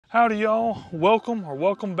Howdy y'all,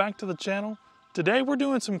 welcome back to the channel. Today we're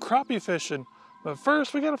doing some crappie fishing, but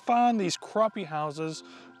first we gotta find these crappie houses,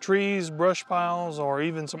 trees, brush piles, or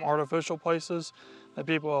even some artificial places that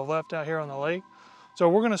people have left out here on the lake. So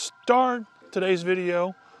we're gonna start today's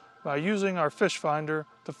video by using our fish finder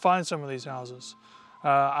to find some of these houses.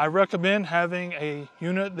 I recommend having a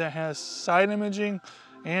unit that has side imaging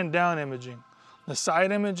and down imaging. The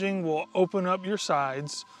side imaging will open up your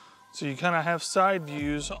sides, so you kind of have side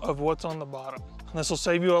views of what's on the bottom. This will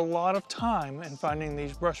save you a lot of time in finding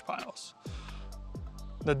these brush piles.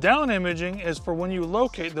 The down imaging is for when you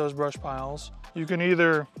locate those brush piles. You can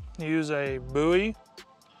either use a buoy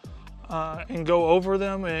and go over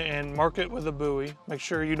them and mark it with a buoy. Make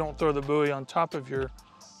sure you don't throw the buoy on top of your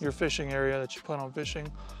fishing area that you plan on fishing.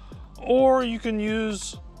 Or you can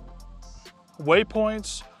use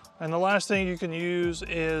waypoints. And the last thing you can use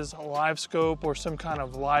is a live scope or some kind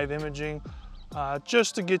of live imaging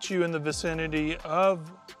just to get you in the vicinity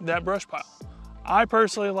of that brush pile. I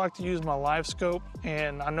personally like to use my live scope,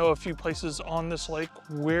 and I know a few places on this lake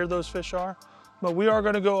where those fish are, but we are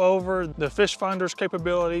going to go over the fish finder's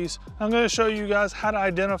capabilities. I'm going to show you guys how to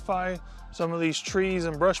identify some of these trees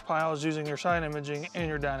and brush piles using your side imaging and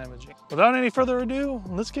your down imaging. Without any further ado,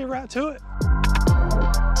 let's get right to it.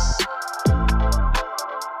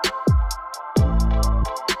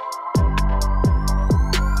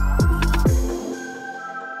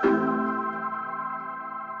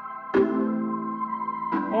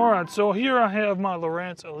 Alright, so here I have my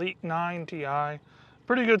Lowrance Elite 9 Ti.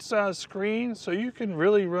 Pretty good size screen, so you can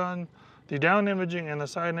really run the down imaging and the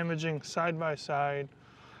side imaging side by side.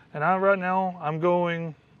 And right now I'm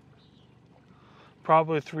going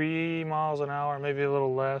probably 3 miles an hour, maybe a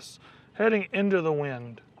little less, heading into the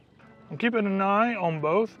wind. I'm keeping an eye on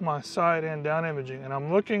both my side and down imaging, and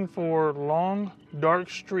I'm looking for long dark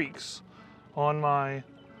streaks on my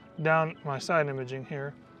side imaging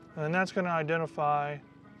here. And that's going to identify,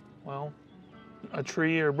 well, a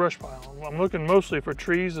tree or brush pile. I'm looking mostly for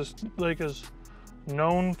trees. This lake is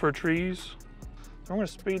known for trees. So I'm going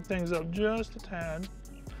to speed things up just a tad.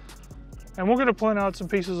 And we're going to point out some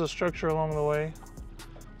pieces of structure along the way.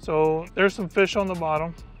 So there's some fish on the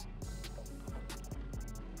bottom.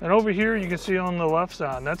 And over here you can see on the left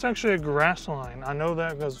side, that's actually a grass line. I know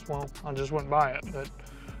that because, well, I just went by it.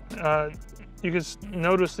 But you can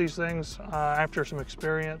notice these things after some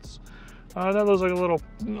experience. That looks like a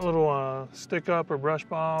little stick up or brush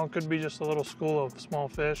pile. Could be just a little school of small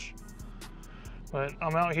fish. But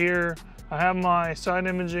I'm out here. I have my side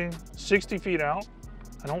imaging 60 feet out.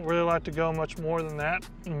 I don't really like to go much more than that,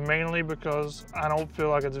 mainly because I don't feel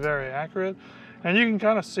like it's very accurate. And you can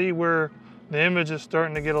kind of see where the image is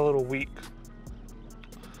starting to get a little weak.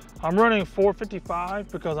 I'm running 455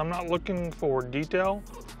 because I'm not looking for detail.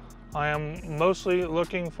 I am mostly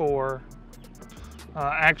looking for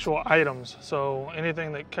actual items. So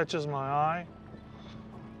anything that catches my eye,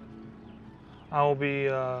 I will be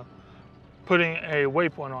putting a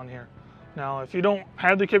waypoint on here. Now, if you don't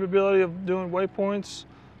have the capability of doing waypoints,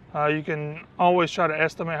 you can always try to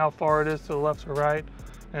estimate how far it is to the left or right,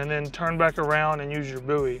 and then turn back around and use your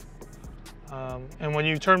buoy. And when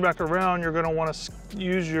you turn back around, you're going to want to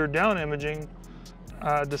use your down imaging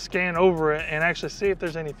to scan over it and actually see if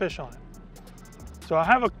there's any fish on it. So I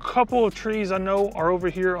have a couple of trees I know are over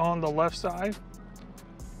here on the left side.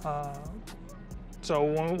 So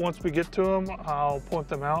once we get to them, I'll point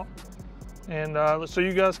them out. And so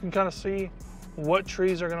you guys can kind of see what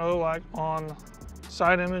trees are going to look like on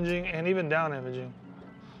side imaging and even down imaging.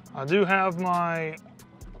 I do have my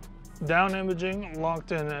down imaging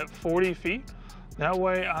locked in at 40 feet. That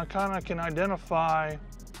way I kind of can identify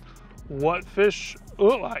what fish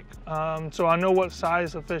look like. So I know what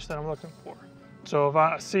size of fish that I'm looking for. So if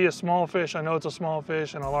I see a small fish, I know it's a small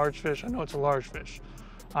fish, and a large fish, I know it's a large fish.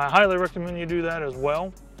 I highly recommend you do that as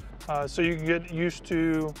well, so you can get used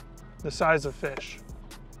to the size of fish.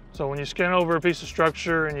 So when you scan over a piece of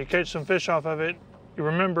structure and you catch some fish off of it, you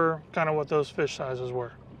remember kind of what those fish sizes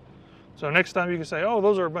were. So next time you can say, oh,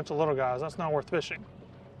 those are a bunch of little guys, that's not worth fishing.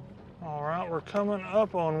 All right, we're coming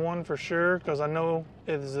up on one for sure, because I know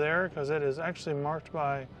it's there, because it is actually marked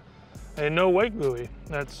by a no wake buoy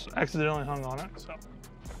that's accidentally hung on it. So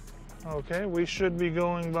okay, we should be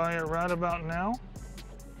going by it right about now.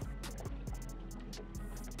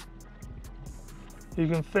 You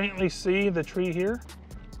can faintly see the tree here.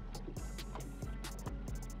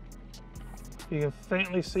 You can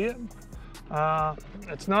faintly see it.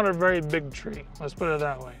 It's not a very big tree, let's put it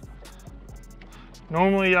that way.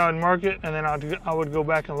 Normally I would mark it and then I would go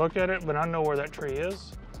back and look at it, but I know where that tree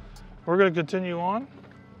is. We're going to continue on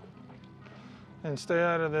and stay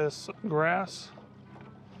out of this grass.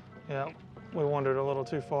 Yeah, we wandered a little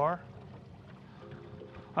too far.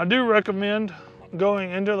 I do recommend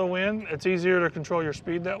going into the wind. It's easier to control your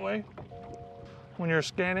speed that way. When you're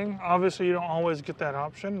scanning, obviously you don't always get that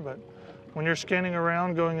option, but when you're scanning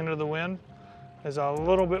around, going into the wind is a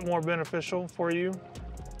little bit more beneficial for you.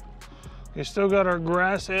 You still got our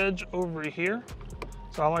grass edge over here,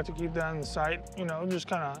 so I like to keep that in sight, you know, just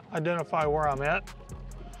kind of identify where I'm at.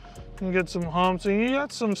 You can get some humps, and you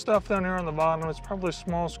got some stuff down here on the bottom. It's probably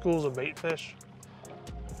small schools of bait fish,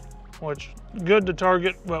 which good to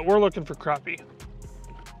target, but we're looking for crappie.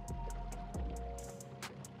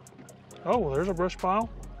 Oh, well, there's a brush pile.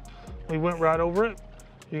 We went right over it.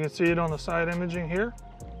 You can see it on the side imaging here.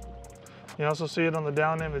 You also see it on the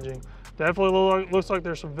down imaging. Definitely looks like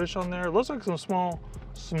there's some fish on there. It looks like some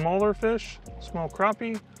smaller fish, small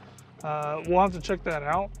crappie. We'll have to check that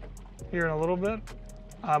out here in a little bit.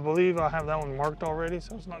 I believe I have that one marked already,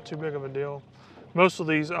 so it's not too big of a deal. Most of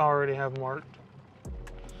these I already have marked.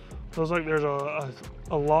 Looks like there's a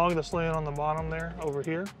log that's laying on the bottom there over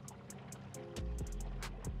here.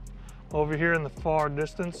 Over here in the far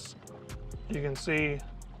distance, you can see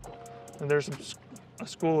that there's a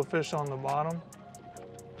school of fish on the bottom.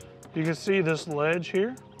 You can see this ledge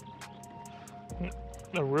here,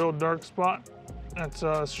 a real dark spot. That's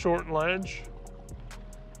a short ledge.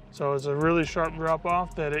 So it's a really sharp drop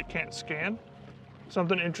off that it can't scan.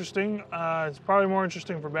 Something interesting, it's probably more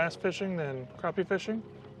interesting for bass fishing than crappie fishing.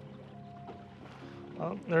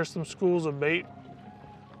 There's some schools of bait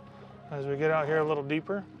as we get out here a little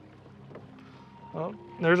deeper.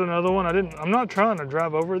 There's another one. I'm not trying to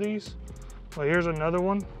drive over these, but here's another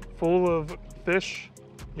one full of fish.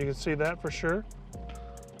 You can see that for sure.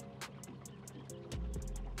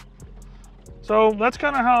 So that's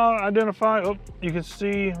kind of how I identify. Oh, you can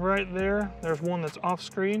see right there, there's one that's off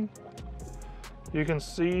screen. You can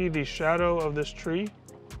see the shadow of this tree.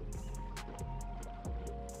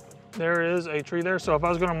 There is a tree there. So if I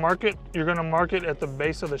was gonna mark it, you're gonna mark it at the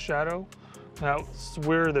base of the shadow. That's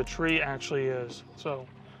where the tree actually is. So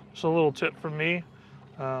just a little tip from me.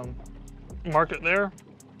 Mark it there,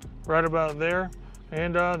 right about there,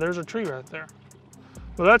 and there's a tree right there.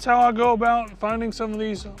 So that's how I go about finding some of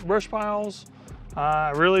these brush piles.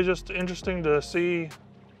 Really just interesting to see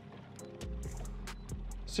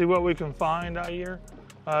what we can find out here.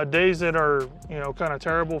 Days that are, you know, kind of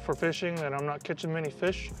terrible for fishing, that I'm not catching many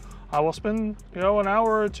fish, I will spend, you know, an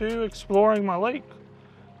hour or two exploring my lake.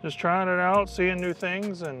 Just trying it out, seeing new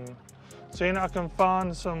things, and seeing I can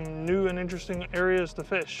find some new and interesting areas to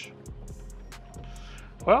fish.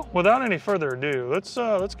 Well, without any further ado, let's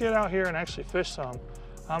get out here and actually fish some.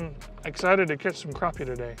 I'm excited to catch some crappie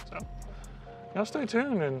today, so y'all stay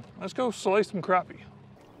tuned and let's go slay some crappie.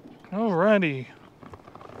 Alrighty.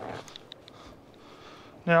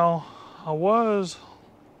 Now, I was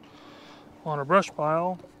on a brush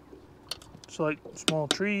pile. It's like a small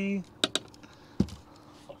tree.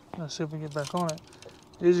 Let's see if we get back on it.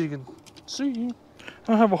 As you can see,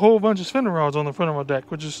 I have a whole bunch of spinning rods on the front of my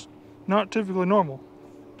deck, which is not typically normal,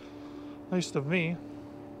 at least of me.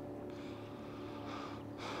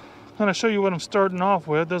 Kind of show you what I'm starting off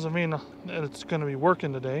with. Doesn't mean that it's going to be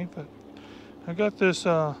working today, but I got this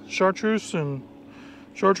chartreuse and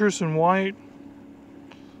white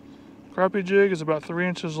crappie jig. Is about 3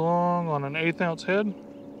 inches long on an 1/8 ounce head.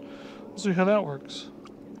 Let's see how that works.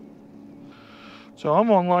 So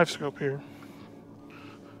I'm on live scope here.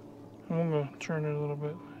 I'm going to turn it a little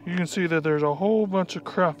bit. You can see that there's a whole bunch of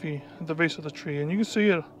crappie at the base of the tree, and you can see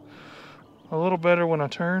it a little better when I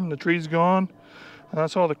turn. The tree's gone, and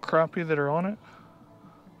that's all the crappie that are on it.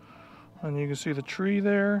 And you can see the tree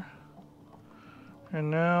there,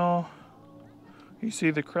 and now you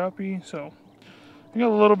see the crappie. So you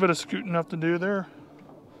got a little bit of scooting up to do there.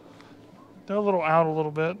 They're a little out a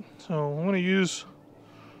little bit, so I'm going to use,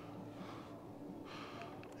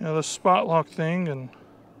 you know, the spot lock thing and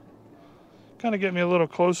kind of get me a little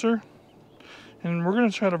closer. And we're going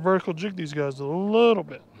to try to vertical jig these guys a little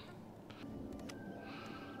bit.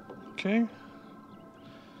 Okay.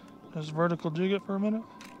 Let's vertical jig it for a minute.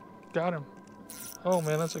 Got him. Oh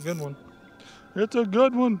man, that's a good one. It's a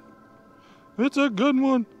good one. It's a good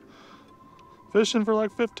one. Fishing for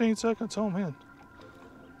like 15 seconds. Oh man.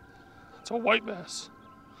 It's a white bass.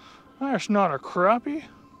 That's not a crappie.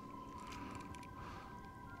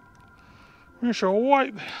 It's a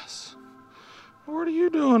white bass. What are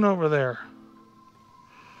you doing over there?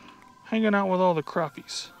 Hanging out with all the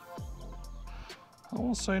crappies. I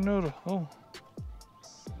won't say no to. Oh,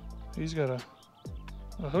 he's got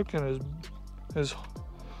a hook in his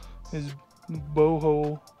bow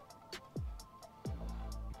hole.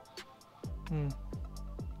 I'm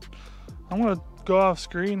gonna go off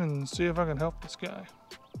screen and see if I can help this guy.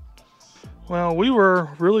 Well, we were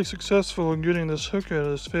really successful in getting this hook out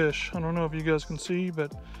of this fish. I don't know if you guys can see,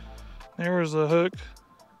 but there was the hook.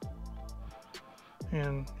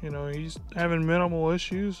 And, you know, he's having minimal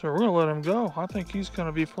issues, so we're gonna let him go. I think he's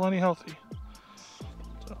gonna be plenty healthy.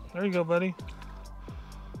 So, there you go, buddy.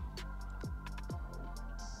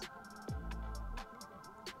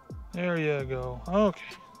 There you go. Okay.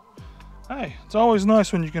 Hey, it's always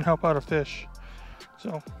nice when you can help out a fish.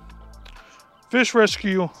 So, fish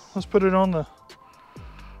rescue. Let's put it on the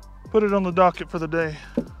docket for the day.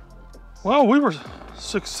 Well, we were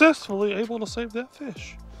successfully able to save that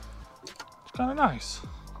fish. It's kind of nice.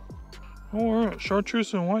 All right,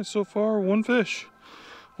 chartreuse and white so far. One fish.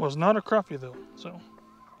 Was not a crappie though. So,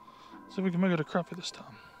 see if we can make it a crappie this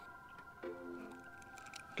time.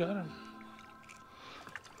 Got him.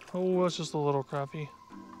 Oh, that's just a little crappie.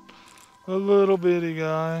 A little bitty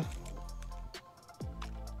guy.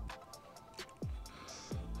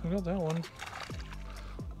 I got that one.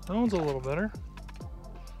 That one's a little better.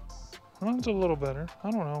 That one's a little better.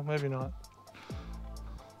 I don't know, maybe not.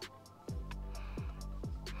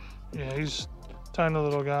 Yeah, he's a tiny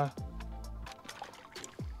little guy.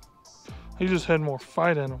 He just had more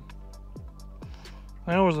fight in him.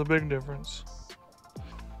 That was the big difference.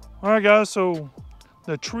 All right, guys, so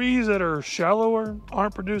the trees that are shallower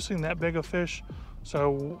aren't producing that big of fish.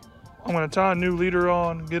 So I'm gonna tie a new leader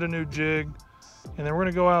on, get a new jig, and then we're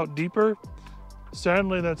gonna go out deeper.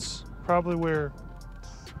 Sadly, that's probably where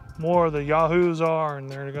more of the yahoos are, and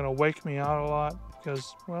they're gonna wake me out a lot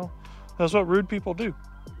because, well, that's what rude people do.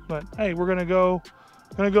 But hey, we're gonna go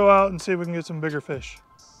out and see if we can get some bigger fish.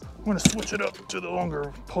 I'm gonna switch it up to the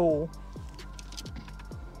longer pole.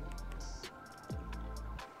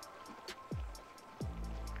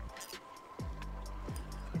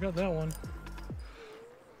 I got that one.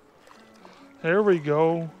 There we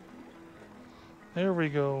go. There we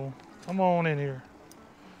go. Come on in here.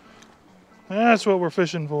 That's what we're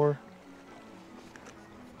fishing for.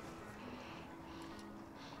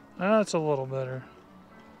 That's a little better.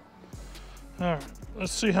 All right,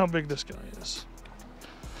 let's see how big this guy is.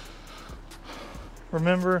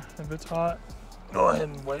 Remember, if it's hot, go ahead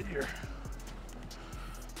and wet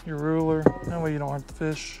your ruler. That way you don't have to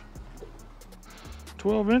fish.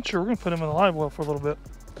 12-incher, we're gonna put him in the live well for a little bit.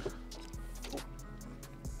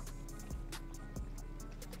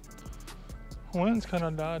 Wind's kind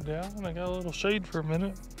of died down and I got a little shade for a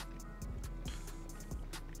minute.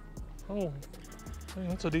 Oh, hey,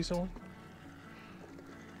 that's a decent one.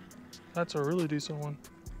 That's a really decent one.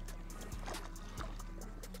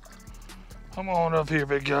 Come on up here,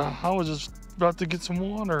 big guy. I was just about to get some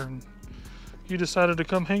water and you decided to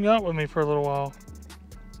come hang out with me for a little while.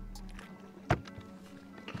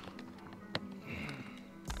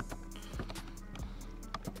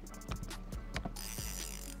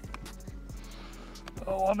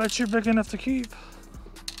 Oh, I bet you're big enough to keep.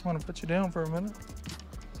 I want to put you down for a minute.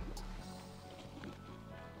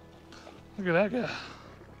 Look at that guy.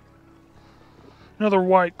 Another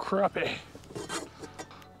white crappie.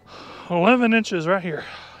 11 inches right here.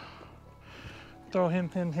 Throw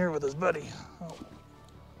him in here with his buddy. Oh.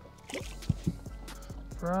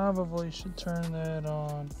 Probably should turn that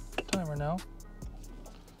on timer now.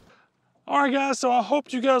 All right, guys, so I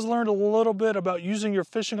hope you guys learned a little bit about using your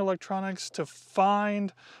fishing electronics to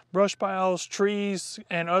find brush piles, trees,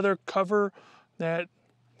 and other cover that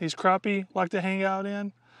these crappie like to hang out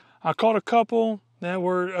in. I caught a couple that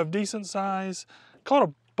were of decent size. Caught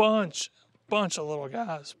a bunch of little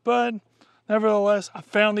guys, but nevertheless, I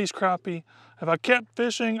found these crappie. If I kept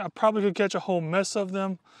fishing, I probably could catch a whole mess of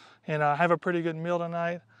them and have a pretty good meal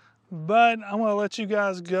tonight. But I'm gonna let you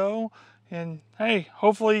guys go. And hey,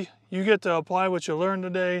 hopefully you get to apply what you learned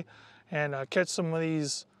today and catch some of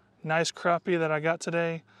these nice crappie that I got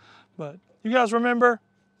today. But you guys remember,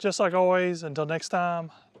 just like always, until next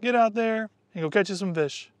time, get out there and go catch you some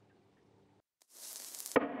fish.